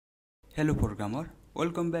Hello programmer,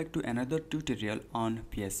 welcome back to another tutorial on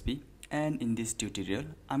PHP, and in this tutorial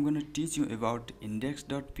I'm going to teach you about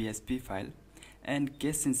index.php file and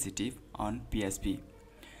case sensitive on PHP.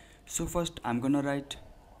 So first I'm going to write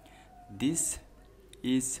this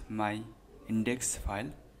is my index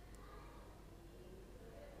file,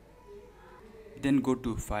 then go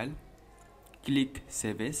to file, click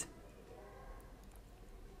save as,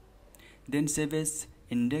 then save as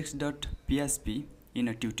index.php in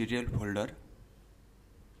a tutorial folder.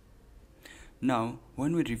 Now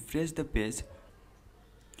when we refresh the page,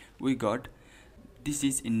 we got this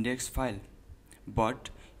is index file, but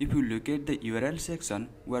if you look at the URL section,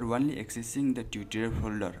 we are only accessing the tutorial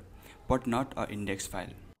folder but not our index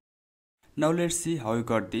file. Now let's see how we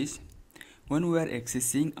got this. When we are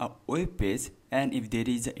accessing a web page and if there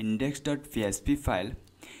is an index.php file,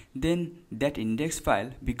 then that index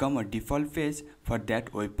file become a default page for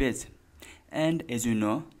that web page. And as you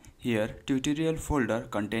know, here tutorial folder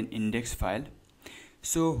contain index file.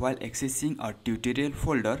 So while accessing a tutorial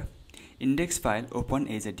folder, index file open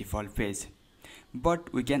as a default page.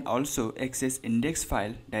 But we can also access index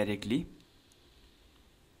file directly.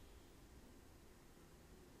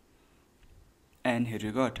 And here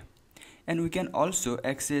we got. And we can also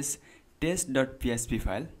access test.php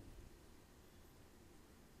file.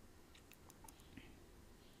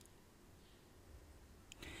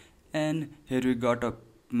 And here we got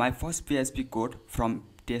my first PHP code from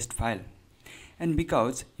test file. And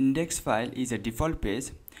because index file is a default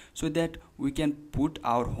page, so that we can put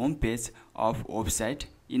our home page of website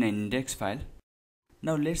in an index file.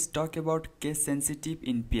 Now let's talk about case sensitive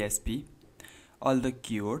in PHP. All the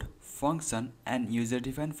keyword, function and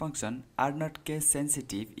user-defined function are not case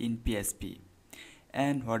sensitive in PHP.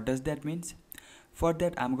 And what does that mean? For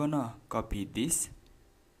that I'm gonna copy this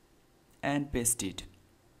and paste it.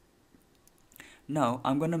 Now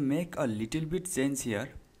I'm gonna make a little bit change here.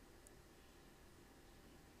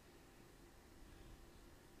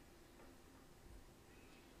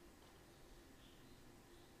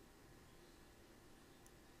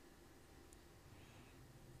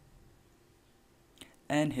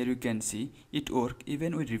 And here you can see it work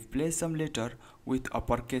even we replace some letter with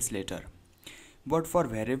uppercase letter. But for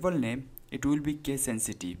variable name it will be case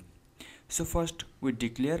sensitive. So first we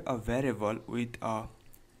declare a variable with a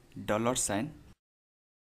 $sign.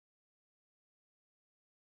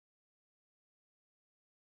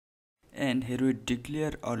 And here we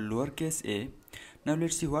declare a lowercase a. Now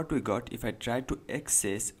let's see what we got if I try to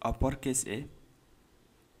access uppercase a.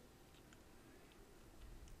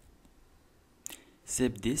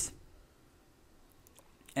 Save this,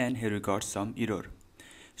 and here we got some error.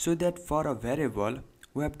 So that for a variable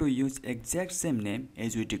we have to use exact same name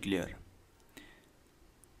as we declare.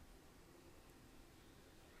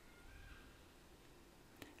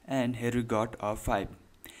 And here we got a 5.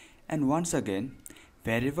 And once again,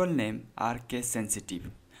 variable name are case sensitive,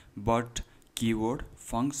 but keyword,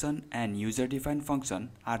 function and user defined function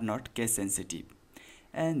are not case sensitive.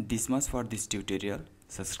 And this much for this tutorial.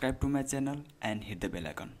 Subscribe to my channel and hit the bell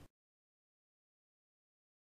icon.